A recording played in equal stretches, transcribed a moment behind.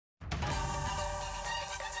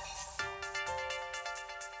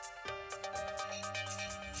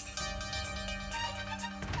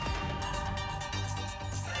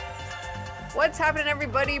What's happening,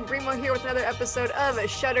 everybody? Brimo here with another episode of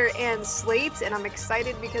Shutter and Slate, and I'm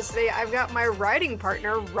excited because today I've got my writing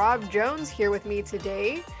partner, Rob Jones, here with me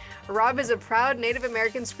today. Rob is a proud Native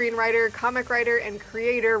American screenwriter, comic writer, and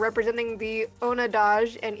creator representing the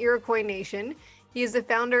Onondaga and Iroquois Nation. He is the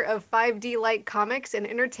founder of 5D Light Comics and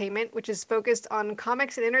Entertainment, which is focused on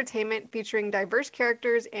comics and entertainment featuring diverse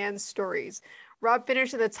characters and stories. Rob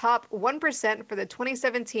finished in the top 1% for the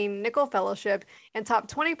 2017 Nickel Fellowship and top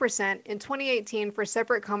 20% in 2018 for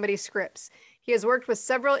separate comedy scripts. He has worked with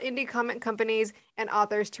several indie comic companies and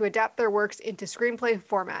authors to adapt their works into screenplay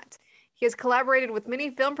format. He has collaborated with many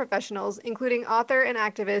film professionals, including author and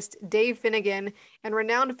activist Dave Finnegan and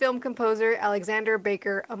renowned film composer Alexander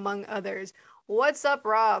Baker, among others. What's up,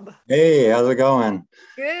 Rob? Hey, how's it going?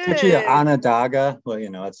 It's actually Good. Onondaga. Well,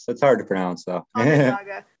 it's hard to pronounce though. Yeah,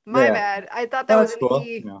 Onondaga. My bad. I thought that oh, was that's an cool.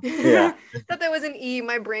 E. Yeah, Thought that was an E.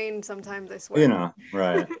 My brain sometimes, I swear.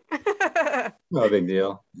 right. No big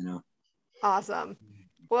deal. Awesome.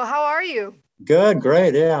 Well, how are you? Good,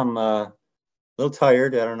 great. Yeah, I'm a little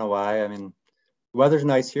tired. I don't know why. I mean, the weather's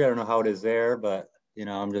nice here. I don't know how it is there, but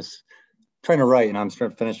I'm just trying to write, and I'm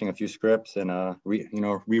finishing a few scripts and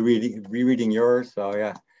rereading yours. So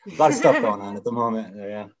yeah, a lot of stuff going on at the moment.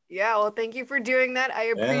 Yeah, Yeah, well, thank you for doing that. I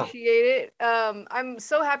yeah. appreciate it. I'm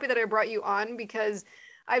so happy that I brought you on because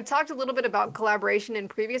I've talked a little bit about collaboration in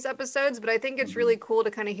previous episodes, but I think it's Mhm. really cool to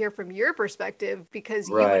kind of hear from your perspective because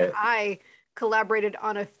you and Right. I collaborated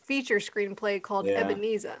on a feature screenplay called Yeah.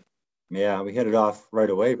 Ebenezer. Yeah, we hit it off right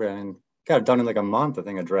away, and got it done in like a month, I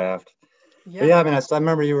think, a draft. But Yeah. yeah, I mean, I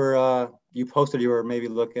remember you posted you were maybe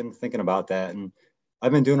thinking about that, and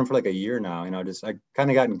I've been doing them for like a year now. Just I kind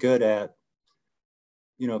of gotten good at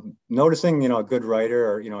noticing a good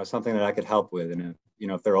writer or something that I could help with, and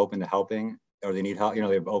if they're open to helping or they need help,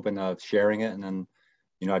 they're open to sharing it, and then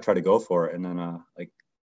I try to go for it, and then like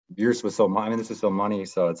yours was I mean, this is so money,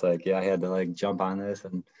 so it's like yeah, I had to like jump on this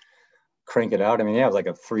and crank it out. I mean, yeah, it was like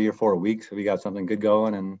a 3 or 4 weeks. We got something good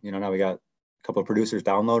going, and now we got a couple of producers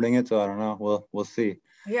downloading it. So I don't know. We'll see.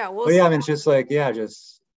 Yeah, we'll But yeah, see. I mean, it's just like yeah,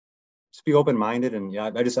 just be open minded, and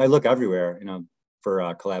yeah, I look everywhere, for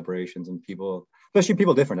collaborations and people, especially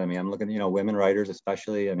people different. I mean, I'm looking, women writers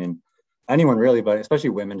especially. I mean, anyone really, but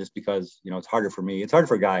especially women, just because it's harder for me. It's harder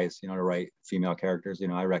for guys, to write female characters.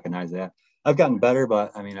 I recognize that. I've gotten better,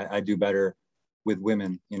 but I mean, I do better with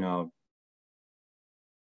women,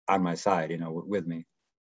 on my side, with me.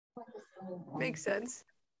 Makes sense.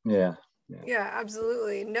 Yeah. Yeah. Yeah,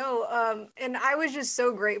 absolutely. No, and I was just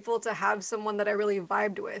so grateful to have someone that I really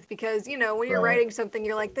vibed with because, when you're Right. writing something,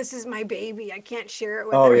 you're like, this is my baby. I can't share it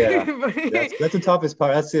with Oh yeah. everybody. That's the toughest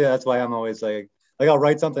part. That's why I'm always like I'll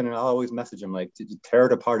write something and I'll always message them like tear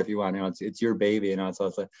it apart if you want. It's your baby, So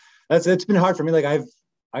it's like it's been hard for me. Like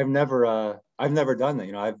I've never done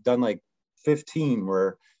that. I've done like 15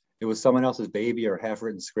 where it was someone else's baby or half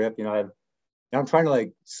written script. I'm trying to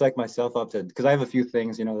like psych myself up to because I have a few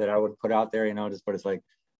things, that I would put out there, just but it's like,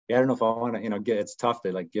 yeah, I don't know if I want to, get it's tough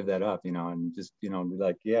to like give that up, and just, be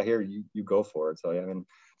like, yeah, here you go for it. So yeah, I mean,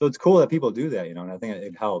 so it's cool that people do that, and I think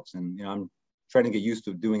it helps. And I'm trying to get used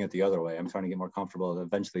to doing it the other way. I'm trying to get more comfortable to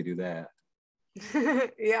eventually do that.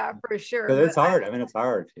 Yeah, for sure. Because But it's hard. I mean, it's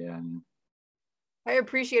hard. Yeah. I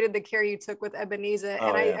appreciated the care you took with Ebenezer, and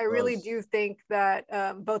Oh I, yeah. I Well, really do think that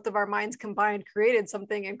both of our minds combined created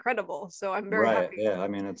something incredible. So I'm very right. happy. Yeah. I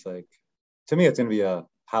mean, it's like to me, it's gonna be a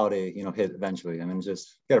holiday, hit eventually. I mean,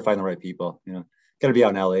 just gotta find the right people. Gotta be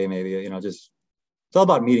out in LA maybe. Just it's all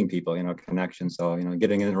about meeting people, connection. So,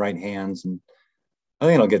 getting in the right hands, and I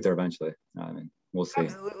think it'll get there eventually. I mean, we'll see.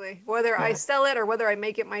 Absolutely. Whether I Yeah. sell it or whether I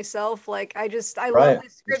make it myself, like I love Right. this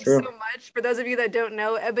It's script so true. much. For those of you that don't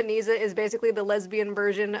know, Ebenezer is basically the lesbian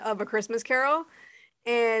version of A Christmas Carol.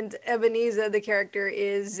 And Ebenezer, the character,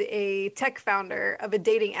 is a tech founder of a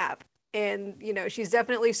dating app. And, she's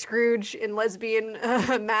definitely Scrooge in lesbian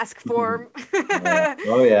mask form. Yeah.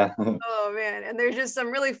 Oh yeah. Oh, man. And there's just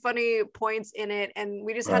some really funny points in it. And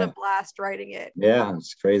we just had a Right. blast writing it. Yeah.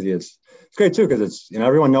 It's crazy. It's great too because it's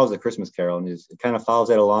everyone knows the Christmas Carol and it kind of follows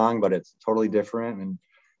that along, but it's totally different and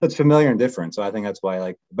it's familiar and different. So I think that's why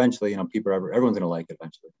like eventually people everyone's gonna like it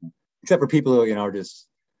eventually, except for people who are just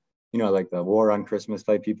like the war on Christmas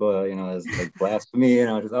type people, is like blasphemy,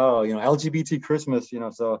 just LGBT Christmas,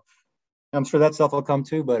 so I'm sure that stuff will come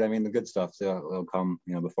too, but I mean the good stuff will come,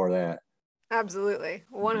 before that. Absolutely.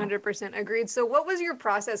 You know. 100% agreed. So, what was your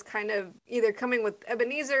process kind of either coming with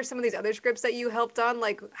Ebenezer, or some of these other scripts that you helped on?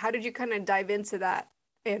 Like, how did you kind of dive into that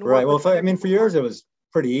and Right. work Well, with if I other mean for people more? years it was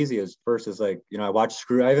pretty easy as first as like, I watched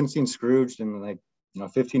Scrooge. I haven't seen Scrooge in like,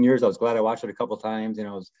 15 years. I was glad I watched it a couple times. It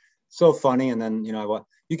was so funny. And then,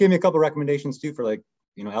 you gave me a couple recommendations too for like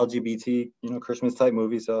LGBT, Christmas type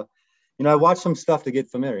movies. So, I watch some stuff to get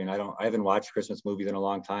familiar. And I haven't watched Christmas movies in a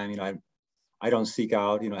long time. I don't seek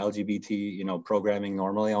out, LGBT, programming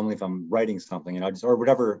normally, only if I'm writing something, just, or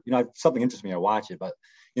whatever, if something interests me, I watch it. But,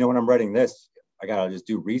 when I'm writing this, I got to just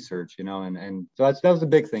do research, and so that was the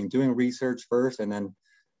big thing, doing research first. And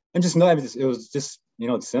just know, it was just,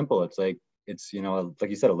 it's simple. It's like, like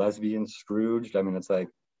you said, a lesbian Scrooge. I mean, it's like,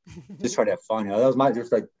 just try to have fun. That was my,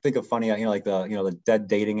 just like, think of funny, like the dead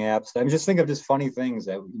dating apps. I mean, just think of just funny things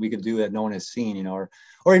that we could do that no one has seen, or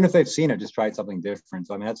even if they've seen it, just try something different.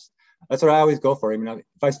 So, I mean, that's what I always go for. I mean,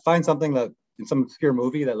 if I find something that in some obscure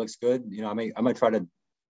movie that looks good, I might try to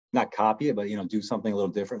not copy it, but, do something a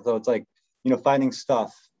little different. So it's like, finding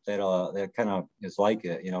stuff that kind of is like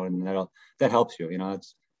it, and that helps you,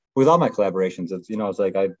 it's with all my collaborations. It's, it's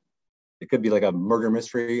like it could be like a murder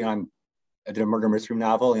mystery. I did a murder mystery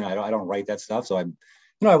novel. I don't write that stuff. So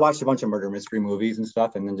I watched a bunch of murder mystery movies and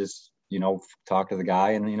stuff, and then just, talk to the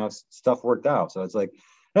guy, and, stuff worked out. So it's like,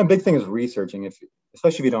 and a big thing is researching,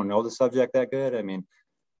 especially if you don't know the subject that good. I mean,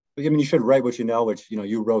 you should write what you know, which,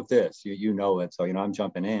 you wrote this, you know it. So, I'm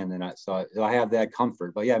jumping in, and I have that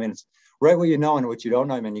comfort. But yeah, I mean, it's write what you know and what you don't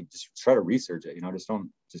know. I mean, you just try to research it, just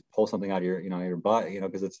don't just pull something out of your butt,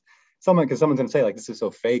 because someone's going to say like, this is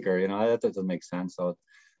so fake, or, that doesn't make sense. So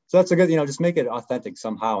that's a good, just make it authentic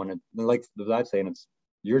somehow. And like I'm saying, it's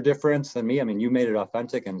your difference than me. I mean, you made it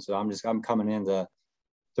authentic. And so I'm coming in to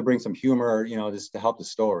bring some humor, just to help the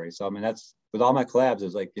story. So, I mean, that's with all my collabs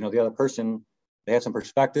is like, the other person, they have some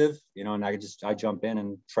perspective, and I jump in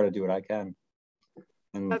and try to do what I can.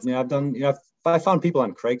 And, I've done, I found people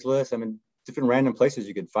on Craigslist. I mean, different random places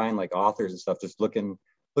you could find like authors and stuff, just looking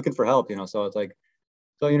for help, so it's like,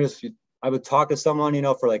 I would talk to someone,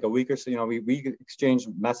 for like a week or so, we exchanged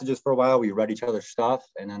messages for a while. We read each other's stuff.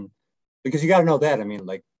 And then, because you got to know that, I mean,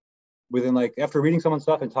 like within like, after reading someone's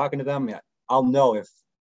stuff and talking to them, I'll know if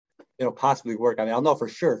it'll possibly work. I mean, I'll know for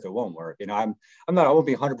sure if it won't work. I won't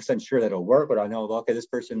be 100% sure that it'll work, but I know, okay, this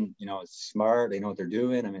person, is smart. They know what they're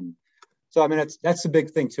doing. I mean, so, I mean, that's the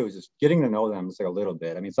big thing too, is just getting to know them just like a little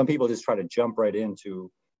bit. I mean, some people just try to jump right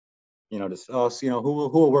into, just, who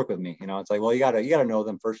will work with me? It's like, well, you gotta know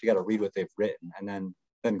them first. You gotta read what they've written, and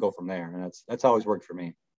then go from there. And that's always worked for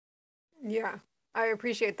me. Yeah, I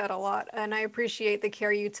appreciate that a lot. And I appreciate the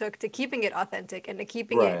care you took to keeping it authentic and to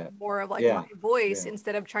keeping it Right. more of like Yeah. my voice Yeah.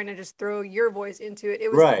 instead of trying to just throw your voice into it. It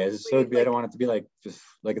was Right. So definitely, I don't want it to be like just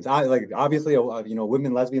like it's like obviously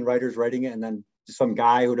women lesbian writers writing it, and then just some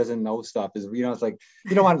guy who doesn't know stuff is, it's like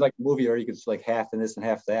you don't want like a movie where you could just like half in this and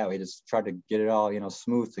half that. We just try to get it all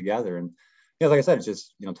smooth together. And like I said, it's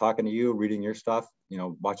just talking to you, reading your stuff,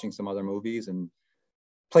 watching some other movies, and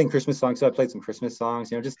playing Christmas songs. So I played some Christmas songs,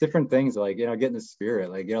 just different things, like, getting the spirit,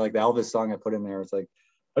 like, like the Elvis song I put in there. It's like,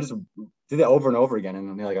 I just did that over and over again. And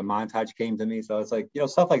then like a montage came to me. So it's like,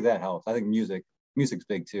 stuff like that helps. I think music's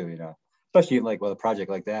big too, especially like with a project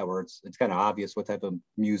like that, where it's kind of obvious what type of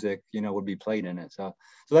music, would be played in it. So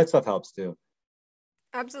that stuff helps too.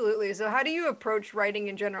 Absolutely. So how do you approach writing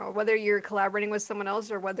in general, whether you're collaborating with someone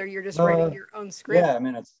else or whether you're just writing Uh, your own script? yeah, I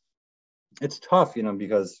mean, it's tough,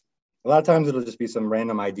 because a lot of times it'll just be some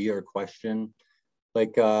random idea or question.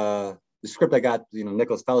 Like the script I got,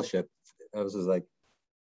 Nicholas Fellowship, it was just like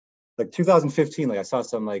 2015, like I saw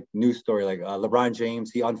some like news story, like LeBron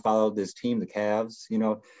James, he unfollowed his team, the Cavs, he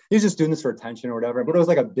was just doing this for attention or whatever, but it was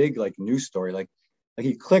like a big like news story, like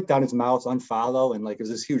he clicked on his mouse unfollow, and like it was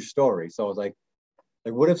this huge story. So I was like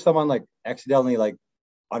what if someone like accidentally like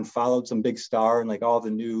unfollowed some big star, and like all the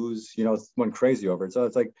news, went crazy over it. So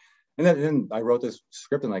it's like, and then I wrote this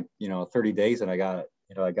script in like 30 days, and I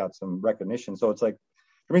got some recognition. So it's like,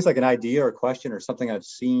 for me, it's like an idea or a question or something I've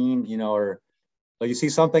seen, or like you see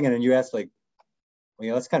something and then you ask like,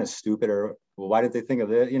 well, that's kind of stupid, or well, why did they think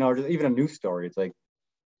of it, or even a news story. It's like,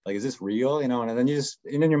 is this real, and then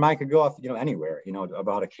and then your mind could go off, anywhere,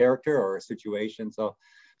 about a character or a situation. So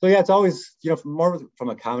yeah, it's always, more from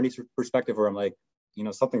a comedy perspective, where I'm like,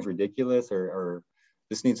 something's ridiculous, or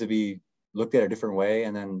this needs to be looked at a different way.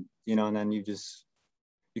 And then, and then you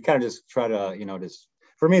kind of just try to, just,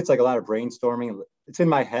 for me, it's like a lot of brainstorming. It's in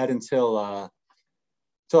my head until I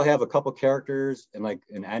have a couple characters and like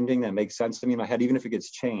an ending that makes sense to me in my head, even if it gets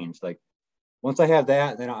changed. Like once I have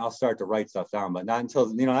that, then I'll start to write stuff down, but not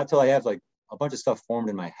until I have like a bunch of stuff formed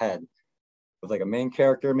in my head with like a main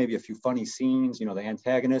character, maybe a few funny scenes, the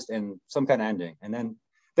antagonist, and some kind of ending. And then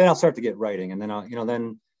I'll start to get writing, and then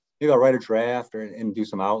then maybe I'll write a draft and do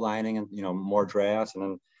some outlining, and, more drafts. And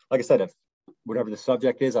then, like I said, if whatever the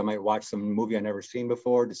subject is, I might watch some movie I've never seen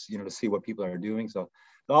before, to see what people are doing. So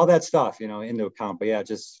all that stuff, into account. But yeah,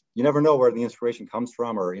 just, you never know where the inspiration comes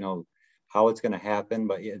from, or, how it's going to happen,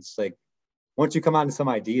 but it's like once you come on to some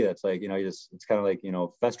idea, it's like, it's kind of like,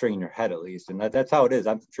 festering in your head at least. And that's how it is.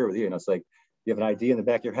 I'm sure with you, it's like you have an idea in the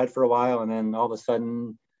back of your head for a while, and then all of a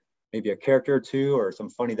sudden, maybe a character or two or some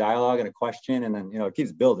funny dialogue and a question, and then, it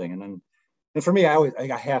keeps building. And for me,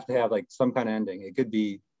 I have to have like some kind of ending.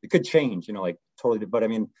 It could change, like totally, but I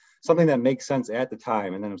mean, something that makes sense at the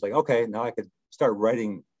time. And then it's like, okay, now I could start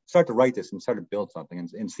to write this and start to build something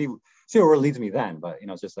and see where it leads me then. But,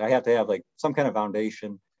 it's just, I have to have like some kind of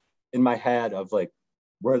foundation in my head of like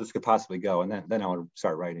where this could possibly go, and then I would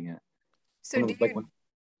start writing it. So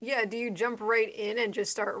do you jump right in and just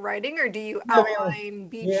start writing, or do you outline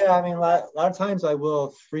beat sheet? Yeah, I mean, a lot of times I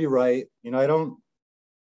will free write. I don't,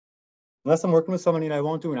 unless I'm working with someone, I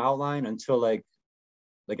won't do an outline until like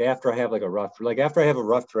after I have after I have a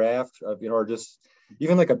rough draft of, or just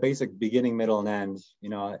even like a basic beginning, middle, and end.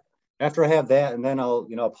 After I have that, and then I'll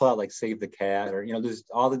pull out like Save the Cat, or there's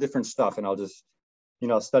all the different stuff, and I'll just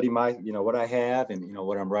study my what I have and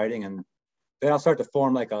what I'm writing, and then I'll start to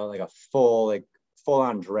form like a full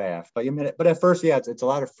on draft. But at first, yeah, it's a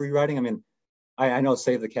lot of free writing. I mean, I know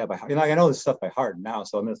Save the Cat by heart. I know this stuff by heart now,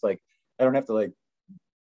 so I mean, it's like I don't have to like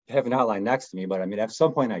have an outline next to me, but I mean, at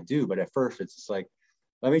some point I do. But at first, it's just like,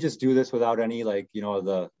 let me just do this without any like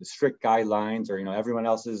the strict guidelines or everyone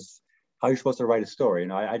else's how you're supposed to write a story.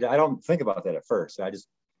 I don't think about that at first. I just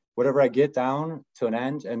whatever I get down to an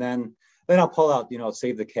end, and then I'll pull out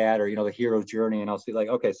Save the Cat or the hero's journey, and I'll see like,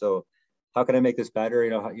 okay, so how can I make this better?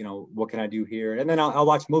 What can I do here? And then I'll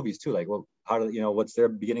watch movies too, like, well, how do what's their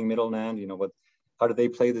beginning, middle, and end? How do they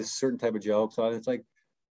play this certain type of joke? So it's like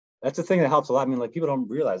that's the thing that helps a lot. I mean, like people don't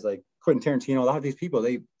realize, like Quentin Tarantino, a lot of these people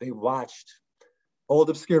they watched old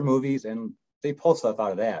obscure movies and they pull stuff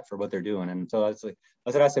out of that for what they're doing. And so it's like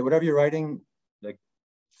that's what I say. Whatever you're writing, like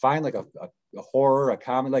find like a horror, a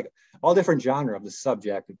comedy, like all different genre of the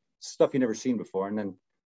subject, stuff you've never seen before, and then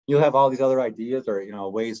you'll have all these other ideas or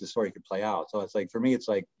ways the story could play out. So it's like for me, it's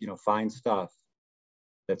like find stuff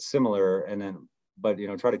that's similar, and then but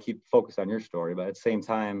try to keep focused on your story. But at the same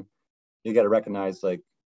time, you got to recognize like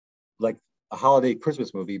a holiday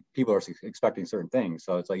Christmas movie, people are expecting certain things,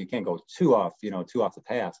 so it's like you can't go too off the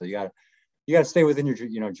path. So you got to stay within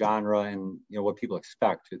your genre and what people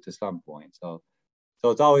expect to some point. So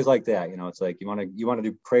it's always like that. It's like you want to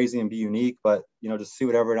do crazy and be unique, but just see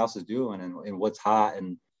what everyone else is doing and what's hot,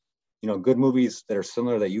 and good movies that are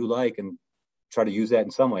similar that you like, and try to use that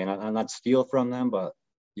in some way, and not steal from them, but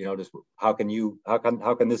just how can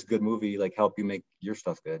this good movie like help you make your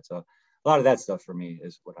stuff good. So a lot of that stuff for me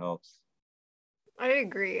is what helps. I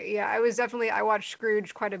agree. Yeah, I watched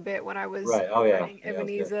Scrooge quite a bit when I was Right. Oh yeah. writing Yeah,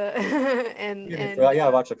 Ebenezer, I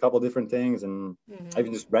watched a couple different things, and I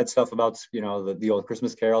even just read stuff about the old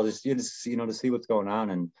Christmas Carol, just to see what's going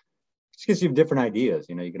on, and just gives you different ideas.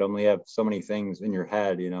 You could only have so many things in your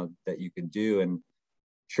head, that you could do, and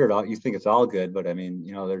sure, you think it's all good, but I mean,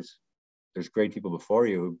 there's great people before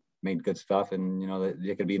you who made good stuff, and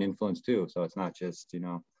they could be an influence too. So it's not just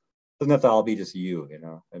doesn't have to all be just you.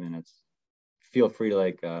 I mean, it's feel free to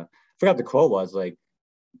like I forgot the quote was like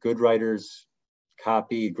good writers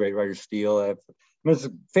copy, great writers steal. I mean, it's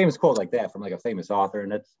a famous quote like that from like a famous author,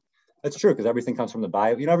 and that's true because everything comes from the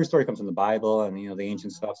Bible. Every story comes from the Bible and the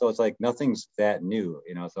ancient stuff. So it's like nothing's that new.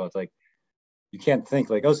 So it's like you can't think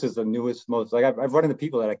like, oh, this is the newest, most like I've run into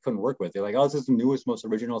people that I couldn't work with. They're like, oh, this is the newest, most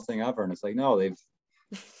original thing ever, and it's like, no, there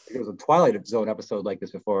was a Twilight Zone episode like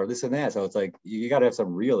this before, this and that. So it's like you got to have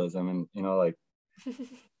some realism, and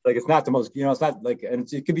like it's not the most, it's not like,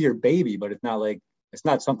 and it could be your baby, but it's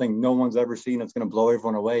not something no one's ever seen that's going to blow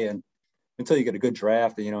everyone away, and until you get a good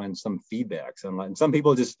draft, and some feedbacks, and some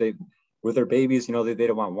people just with their babies, they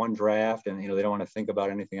don't want one draft, and they don't want to think about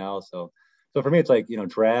anything else. So for me, it's like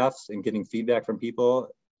drafts and getting feedback from people,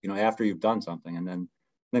 after you've done something, and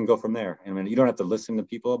then go from there. I mean, you don't have to listen to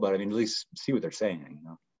people, but I mean, at least see what they're saying.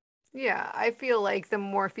 Yeah, I feel like the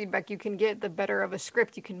more feedback you can get, the better of a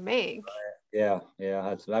script you can make. Yeah.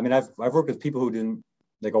 I mean, I've worked with people who didn't,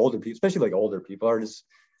 like older people, especially like older people, are just,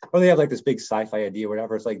 or they have like this big sci-fi idea,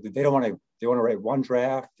 whatever. It's like they want to write one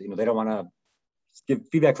draft. They don't want to give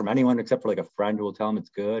feedback from anyone except for like a friend who will tell them it's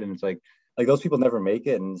good. And it's like those people never make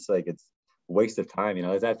it, and it's like it's a waste of time.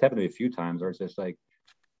 That's happened to me a few times where it's just like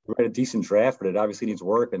write a decent draft, but it obviously needs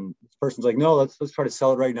work. And this person's like, no, let's try to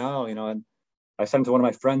sell it right now. And I sent it to one of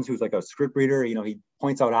my friends who's like a script reader. He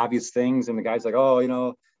points out obvious things, and the guy's like,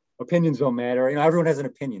 oh, opinions don't matter. Everyone has an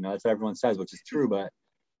opinion. That's what everyone says, which is true. But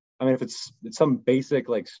I mean, if it's some basic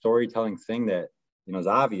like storytelling thing that is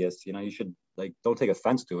obvious, you should like don't take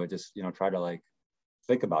offense to it. Just try to like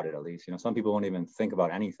think about it at least. Some people won't even think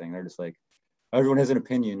about anything. They're just like everyone has an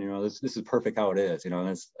opinion, this is perfect how it is, and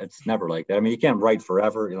it's never like that. I mean, you can't write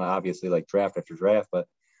forever, obviously like draft after draft, but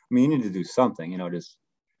I mean, you need to do something, just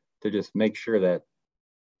to just make sure that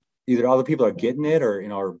either other people are getting it,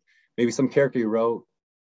 or maybe some character you wrote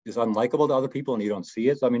is unlikable to other people and you don't see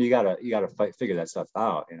it. So I mean, you gotta figure that stuff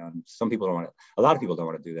out. Some people don't want to. A lot of people don't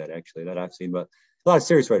want to do that, actually, that I've seen, but a lot of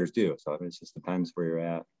serious writers do. So I mean, it just depends where you're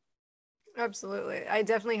at. Absolutely. I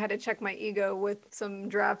definitely had to check my ego with some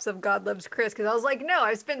drafts of God Loves Chris because I was like, no,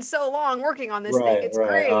 I've spent so long working on this thing. Right, It's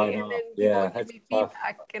right. Oh great. And then no, people yeah, would give that's me tough.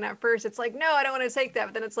 feedback. And at first it's like, no, I don't want to take that.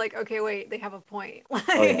 But then it's like, okay, wait, they have a point. Oh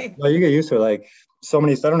yeah. Like, Well, you get used to it. Like so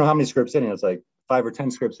many. I don't know how many scripts in. It's like 5 or 10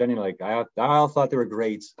 scripts in. Like I all thought they were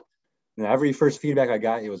great. Every first feedback I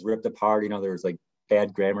got, it was ripped apart. There was like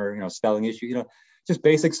bad grammar, spelling issue, just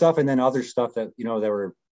basic stuff, and then other stuff that that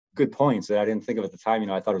were good points that I didn't think of at the time.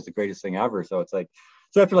 I thought it was the greatest thing ever. So it's like,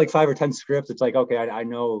 so after like 5 or 10 scripts, it's like, okay, I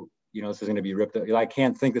know, this is going to be ripped. I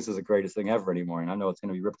can't think this is the greatest thing ever anymore, and I know it's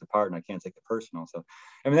going to be ripped apart, and I can't take it personal. So,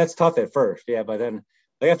 I mean, that's tough at first, yeah. But then,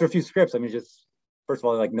 like after a few scripts, I mean, just first of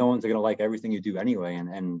all, like no one's going to like everything you do anyway,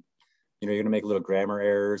 and you're going to make little grammar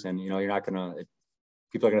errors, and you're not going to.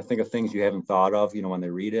 People are going to think of things you haven't thought of, when they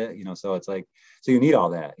read it, so it's like, so you need all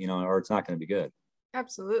that, or it's not going to be good.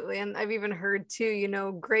 absolutely. And I've even heard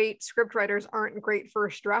too, great script writers aren't great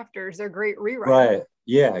first drafters. They're great rewriters. Right.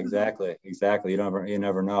 Yeah, exactly. Exactly. You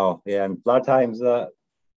never know. Yeah. And a lot of times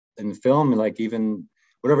in film, like even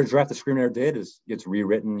whatever draft the screenwriter did gets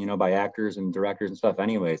rewritten, by actors and directors and stuff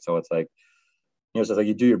anyway. So it's like, so it's like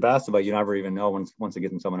you do your best, but you never even know once it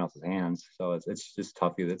gets in someone else's hands. So it's just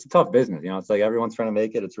tough. It's a tough business. It's like everyone's trying to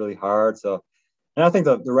make it. It's really hard. So, and I think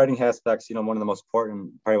the writing aspect's, one of the most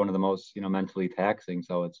important, probably one of the most, mentally taxing.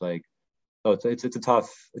 So it's like, so it's a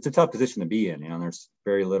tough position to be in. There's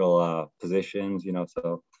very little positions.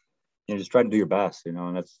 So just try to do your best.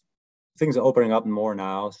 And that's things are opening up more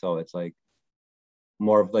now. So it's like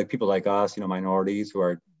more of like people like us, minorities who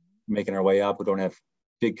are making our way up, who don't have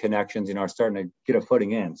big connections, are starting to get a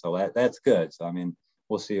footing in. So that's good. So I mean,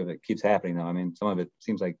 we'll see if it keeps happening though. I mean, some of it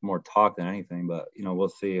seems like more talk than anything, but we'll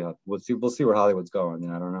see. We'll see where Hollywood's going.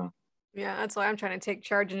 I don't know. Yeah, that's why I'm trying to take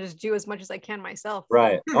charge and just do as much as I can myself.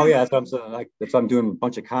 Right. Oh yeah, that's what I'm saying. Like that's what I'm doing a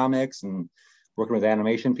bunch of comics and working with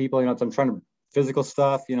animation people. So I'm trying to physical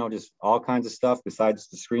stuff. Just all kinds of stuff besides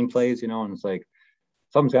the screenplays. And it's like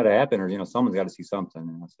something's got to happen, or someone's got to see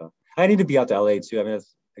something. So I need to be out to LA too. I mean,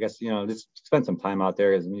 I guess just spend some time out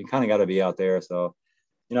there. You kind of got to be out there. So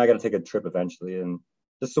I got to take a trip eventually, and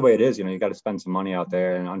just the way it is. You got to spend some money out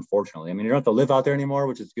there. And unfortunately, I mean, you don't have to live out there anymore,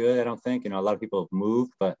 which is good. I don't think. A lot of people have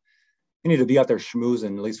moved, but you need to be out there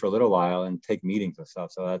schmoozing at least for a little while and take meetings and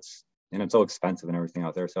stuff. So it's so expensive and everything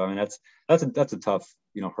out there. So I mean, that's a tough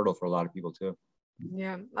hurdle for a lot of people too.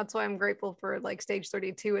 Yeah, that's why I'm grateful for like Stage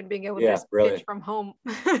 32 and being able to Yeah, just really. pitch from home.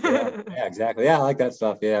 Yeah, exactly. Yeah, I like that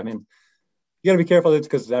stuff. Yeah, I mean, you got to be careful. It's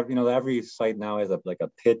because every site now has a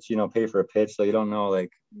pitch. Pay for a pitch, so you don't know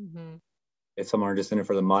like if someone are just in it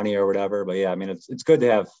for the money or whatever. But yeah, I mean, it's good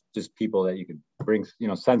to have just people that you can bring,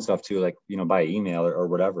 send stuff to, like by email or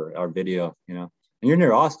whatever, or video. And you're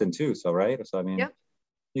near Austin too, so right. So I mean, Yeah.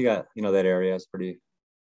 you got that area is pretty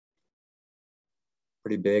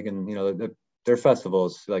big, and their festival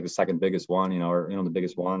is like the second biggest one, or the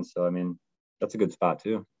biggest one. So I mean, that's a good spot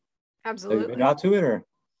too. Have you been Absolutely. out to it, or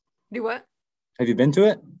Do what? have you been to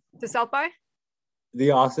it? To South by?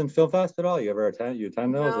 The Austin Film Fest at all? You ever attend? You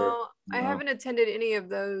attend those or No, I no? haven't attended any of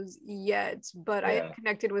those yet, but I Yeah, have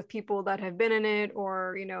connected with people that have been in it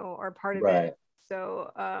or, are part of it. right.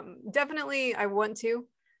 So definitely I want to.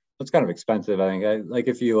 It's kind of expensive, I think. Like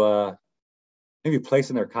if you maybe place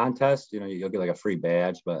in their contest, you'll get like a free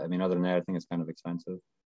badge. But I mean, other than that, I think it's kind of expensive.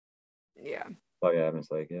 Yeah. But yeah, it's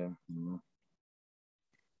like yeah.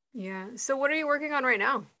 Yeah. So what are you working on right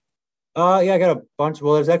now? Yeah, I got a bunch.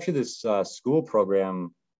 Well, there's actually this school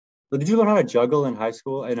program. But did you learn how to juggle in high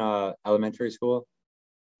school, in elementary school?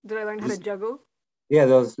 Did I learn how to juggle? Yeah,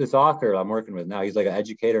 there's this author I'm working with now. He's like an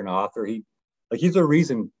educator and author. He's the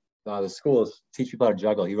reason the schools teach people how to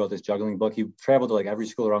juggle. He wrote this juggling book. He traveled to like every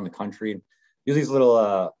school around the country. He used these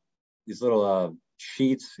little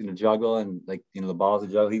sheets, juggle, and like the balls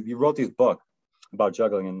of juggle. He wrote these book about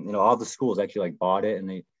juggling, and all the schools actually like bought it,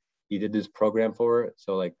 and he did this program for it.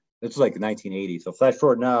 So like this was like 1980. So flash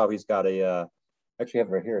forward now, he's got actually have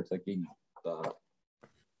it right here. It's like uh,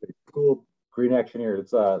 school green action here.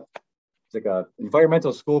 It's like a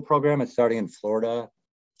environmental school program. It's starting in Florida,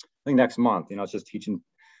 I think next month. It's just teaching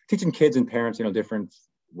kids and parents, different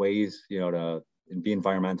ways, to be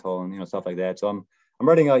environmental and stuff like that. So I'm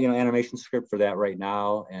writing a animation script for that right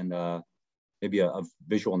now, and maybe a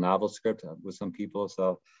visual novel script with some people.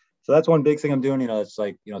 So So that's one big thing I'm doing. It's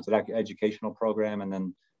like, it's an educational program. And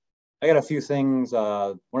then I got a few things.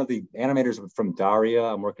 One of the animators from Daria,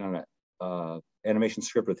 I'm working on a animation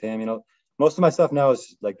script with him. Most of my stuff now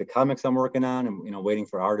is like the comics I'm working on, and waiting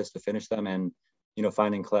for artists to finish them, and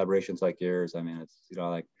finding collaborations like yours. I mean, it's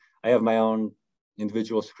like I have my own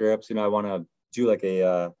individual scripts. I want to do like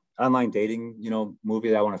a online dating movie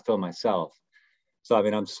that I want to film myself. So I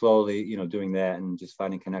mean, I'm slowly doing that and just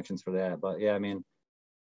finding connections for that. But yeah, I mean,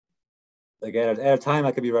 like at a time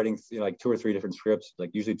I could be writing like 2 or 3 different scripts. Like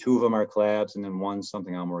usually 2 of them are collabs, and then one's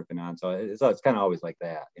something I'm working on. So it's kind of always like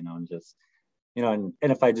that, and just and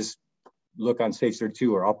if I just look on Stage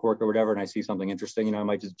 32 or Upwork or whatever, and I see something interesting, I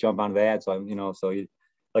might just jump onto that. So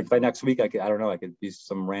like by next week, I don't know, I could be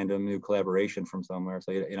some random new collaboration from somewhere.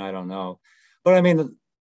 So I don't know, but I mean,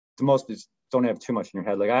 the most is don't have too much in your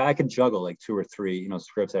head. Like I could juggle like 2 or 3,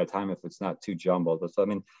 scripts at a time if it's not too jumbled. But so I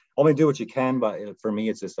mean, only do what you can. But for me,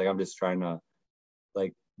 it's just like I'm just trying to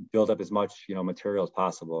like build up as much material as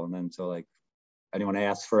possible, and then so like anyone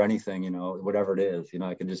asks for anything, whatever it is,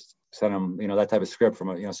 I can just send them, that type of script from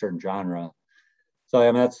a certain genre. So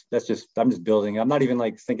I mean, that's just I'm just building. I'm not even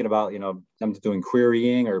like thinking about I'm just doing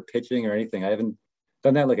querying or pitching or anything. I haven't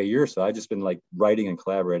done that in like a year or so. I've just been like writing and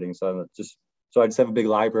collaborating. So I just have a big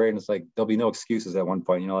library, and it's like there'll be no excuses at one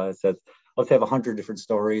point. It says let's have 100 different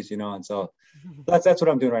stories, and so that's what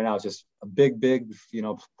I'm doing right now. It's just a big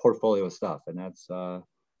portfolio of stuff, and that's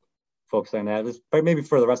focus on that. Maybe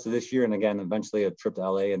for the rest of this year, and again, eventually a trip to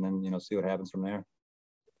LA, and then see what happens from there.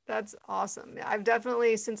 That's awesome. I've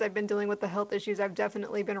definitely, since I've been dealing with the health issues, I've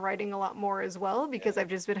definitely been writing a lot more as well because I've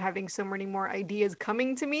just been having so many more ideas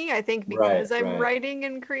coming to me. I think Right, because I'm right. writing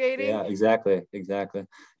and creating. Yeah, exactly. Yeah,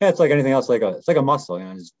 it's like anything else, it's like a muscle.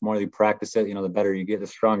 Just more you practice it, the better you get, the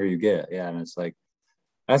stronger you get. Yeah, and it's like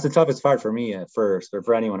that's the toughest part for me at first, or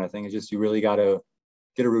for anyone. I think it's just you really got to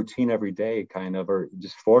get a routine every day, kind of, or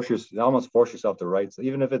just almost force yourself to write. So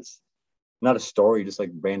even if it's not a story, just like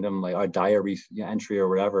random like a diary entry or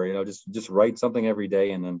whatever, just write something every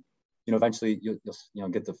day, and then eventually you'll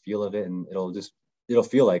get the feel of it, and it'll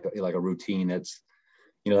feel like a routine that's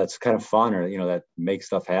kind of fun, or that makes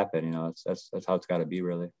stuff happen. That's how it's got to be,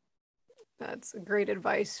 really. That's great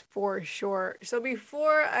advice for sure. So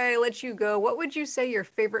before I let you go, what would you say your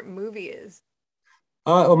favorite movie is?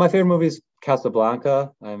 Well, my favorite movie is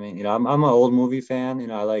Casablanca. I mean, I'm an old movie fan.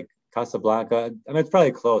 I like Casablanca. I mean, it's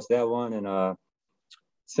probably close, that one, and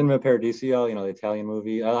Cinema Paradiso, the Italian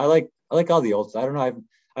movie. I like all the old stuff. I don't know.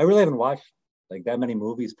 I really haven't watched like that many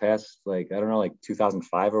movies past like I don't know, like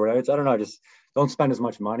 2005 or whatever. I don't know. I just don't spend as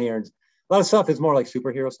much money, or a lot of stuff is more like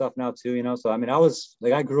superhero stuff now too. So I mean,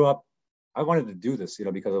 I grew up. I wanted to do this,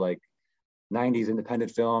 because of like 90s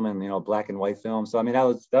independent film and black and white film. So I mean,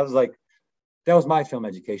 that was my film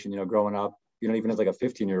education. Growing up. Even as like a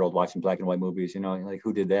 15-year-old watching black and white movies. Like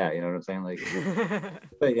who did that? You know what I'm saying? Like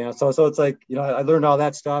but so it's like I learned all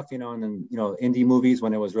that stuff, and then indie movies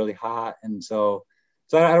when it was really hot, and so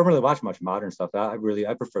I don't really watch much modern stuff. I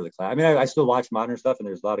prefer the class. I mean, I still watch modern stuff, and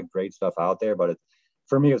there's a lot of great stuff out there, but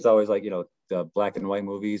for me it's always like the black and white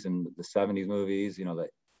movies and the 70s movies, the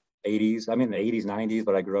 80s. I mean the 80s, 90s,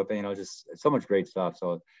 but I grew up in just so much great stuff.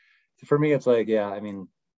 So for me it's like, yeah, I mean,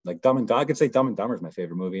 like Dumb and Dumber. I could say Dumb and Dumber is my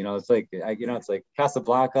favorite movie. It's like it's like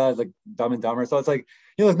Casablanca is like Dumb and Dumber. So it's like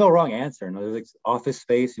there's no wrong answer. There's like Office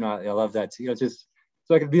Space. I love that. Just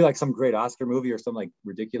so it could be like some great Oscar movie or some like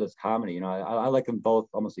ridiculous comedy. I like them both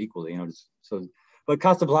almost equally. Just so. But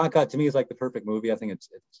Casablanca to me is like the perfect movie. I think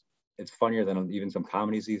it's funnier than even some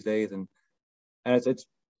comedies these days, and it's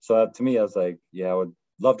so to me I was like, yeah, I would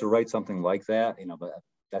love to write something like that. But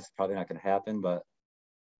that's probably not going to happen. But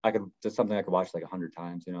just something I could watch like 100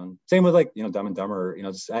 times, and same with like, Dumb and Dumber,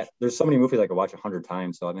 there's so many movies I could watch 100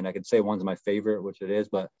 times. So, I mean, I could say one's my favorite, which it is,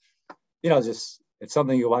 but, just, it's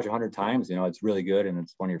something you watch 100 times, it's really good. And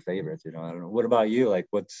it's one of your favorites, I don't know. What about you? Like,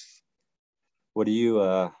 what do you,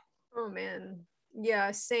 Oh man. Yeah,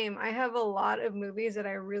 same. I have a lot of movies that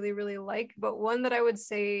I really, really like, but one that I would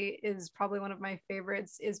say is probably one of my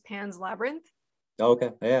favorites is Pan's Labyrinth. oh,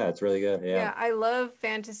 okay. Yeah, it's really good. Yeah. Yeah, I love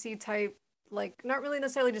fantasy type, like not really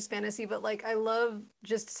necessarily just fantasy, but like I love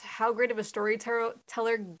just how great of a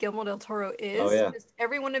storyteller Guillermo del Toro Oh, is. yeah. Just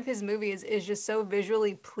every one of his movies is just so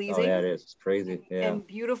visually Oh, yeah, pleasing it is. It's crazy. Yeah. and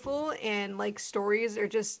beautiful, and like stories are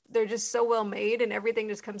just they're just so well made, and everything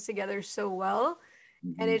just comes together so well,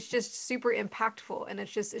 and Mm-hmm. it's just super impactful, and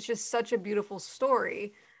it's just such a beautiful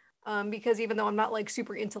story. Because even though I'm not like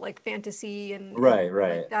super into like fantasy and Right,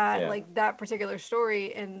 right. Yeah. like that particular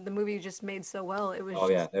story and the movie just made so well, it was Oh,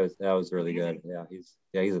 yeah. just That was really good. amazing.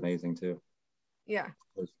 Yeah. He's amazing too. Yeah.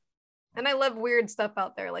 And I love weird stuff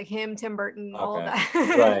out there, like him, Tim Burton, all of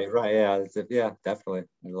that. Right. Yeah, definitely.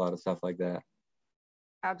 There's a lot of stuff like that.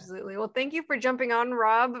 Absolutely. Well, thank you for jumping on,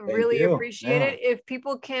 Rob. Thank Really you. appreciate it. If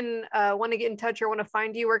people can want to get in touch or want to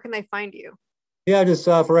find you, where can they find you? Yeah, just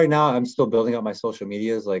for right now, I'm still building up my social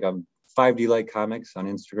medias. Like I'm 5D Light Comics on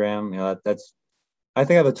Instagram. You know, that's I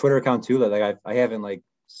think I have a Twitter account too. That like I haven't like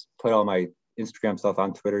put all my Instagram stuff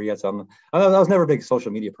on Twitter yet. So I was never a big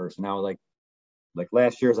social media person. Now like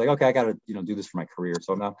last year, I was like, okay, I got to do this for my career.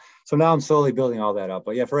 So now I'm slowly building all that up.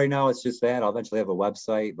 But yeah, for right now, it's just that. I'll eventually have a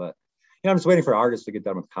website, but I'm just waiting for artists to get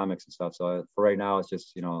done with comics and stuff. So for right now, it's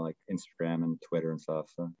just like Instagram and Twitter and stuff.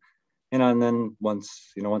 So and then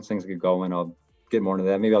once things get going, I'll get more into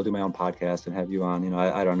that. Maybe I'll do my own podcast and have you on.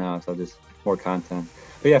 I don't know. So just more content.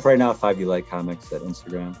 But yeah, for right now, 5D Light Comics at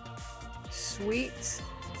Instagram. Sweet.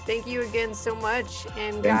 Thank you again so much.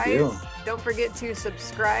 And Thank guys, you. don't forget to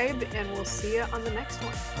subscribe, and we'll see you on the next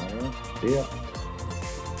one. All right. See ya.